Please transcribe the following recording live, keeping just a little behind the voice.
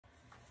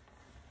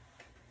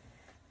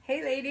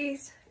Hey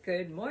ladies,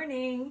 good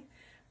morning.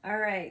 All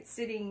right,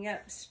 sitting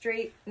up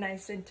straight,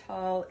 nice and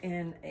tall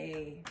in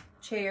a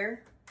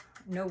chair,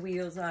 no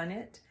wheels on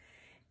it.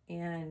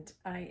 And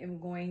I am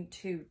going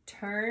to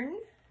turn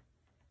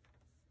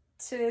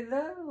to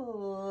the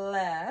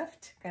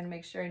left. Gotta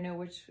make sure I know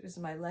which is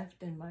my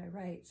left and my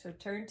right. So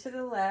turn to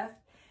the left,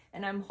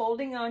 and I'm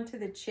holding on to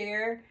the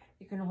chair.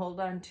 You can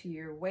hold on to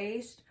your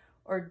waist,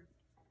 or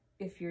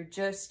if you're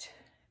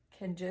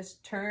can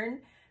just turn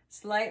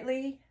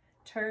slightly,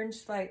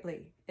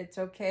 it's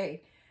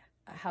okay.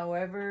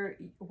 However,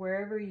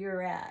 wherever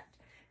you're at,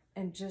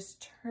 and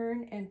just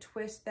turn and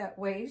twist that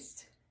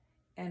waist.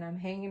 And I'm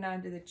hanging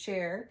onto the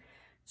chair,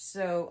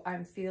 so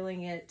I'm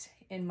feeling it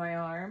in my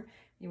arm.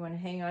 You want to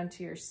hang on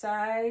to your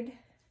side,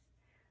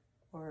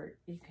 or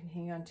you can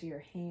hang on to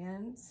your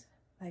hands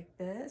like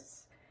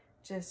this.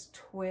 Just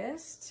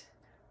twist,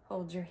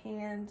 hold your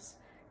hands,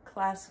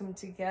 clasp them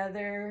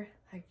together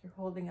like you're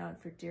holding on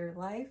for dear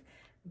life.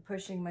 I'm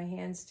pushing my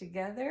hands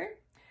together.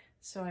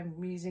 So I'm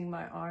using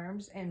my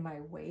arms and my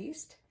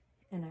waist,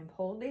 and I'm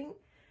holding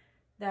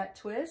that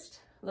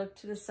twist. Look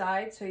to the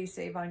side so you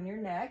save on your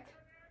neck,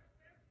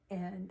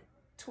 and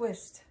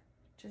twist.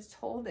 Just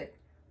hold it.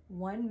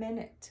 1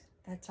 minute.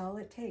 That's all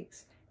it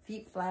takes.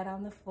 Feet flat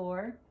on the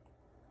floor.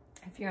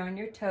 If you're on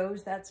your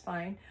toes, that's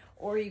fine.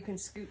 Or you can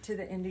scoot to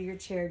the end of your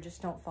chair.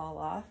 Just don't fall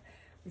off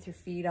with your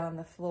feet on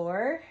the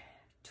floor.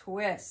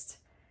 Twist.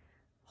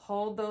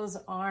 Hold those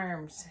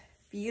arms,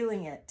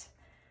 feeling it.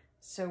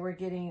 So we're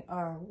getting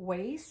our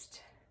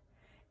waist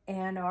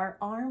and our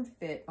arm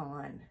fit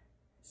on.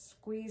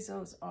 Squeeze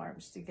those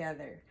arms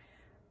together.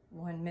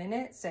 1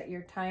 minute, set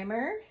your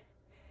timer.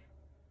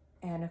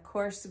 And of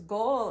course, the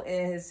goal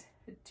is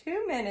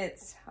 2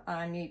 minutes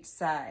on each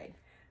side.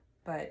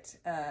 But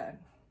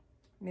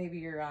maybe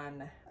you're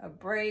on a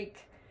break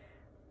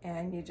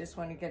and you just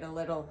want to get a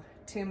little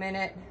 2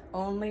 minute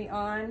only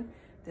on.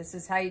 This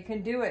is how you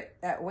can do it,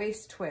 that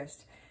waist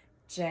twist.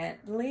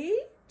 Gently,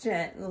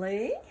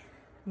 gently.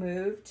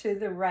 Move to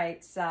the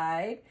right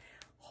side,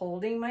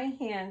 holding my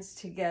hands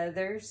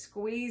together,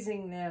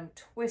 squeezing them,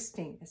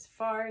 twisting as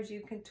far as you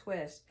can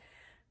twist.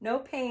 No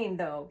pain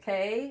though,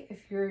 okay?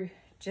 If you're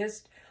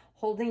just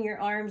holding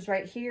your arms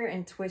right here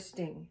and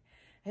twisting,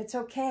 it's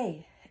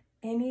okay.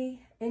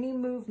 Any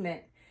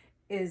movement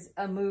is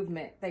a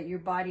movement that your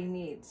body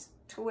needs.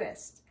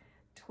 Twist,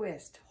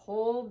 twist.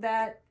 Hold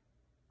that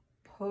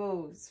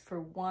pose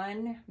for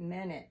 1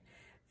 minute.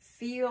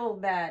 Feel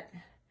that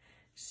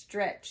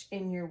stretch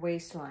in your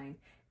waistline,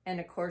 and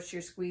of course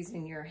you're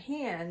squeezing your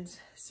hands,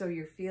 so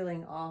you're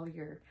feeling all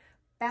your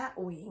bat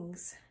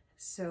wings.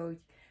 So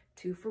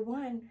 2 for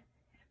 1.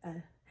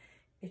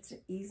 It's an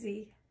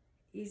easy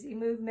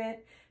movement.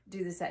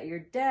 Do this at your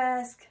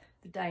desk,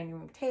 the dining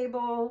room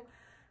table,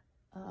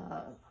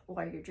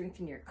 while you're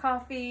drinking your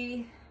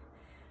coffee.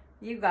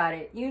 You got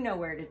it. You know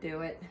where to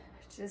do it.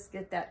 Just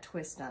get that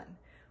twist on.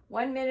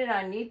 1 minute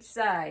on each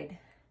side.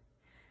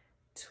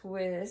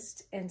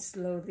 Twist and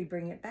slowly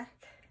bring it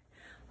back.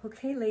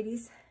 Okay,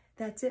 ladies,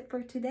 that's it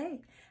for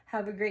today.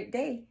 Have a great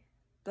day.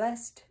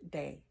 Blessed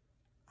day,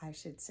 I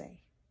should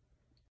say.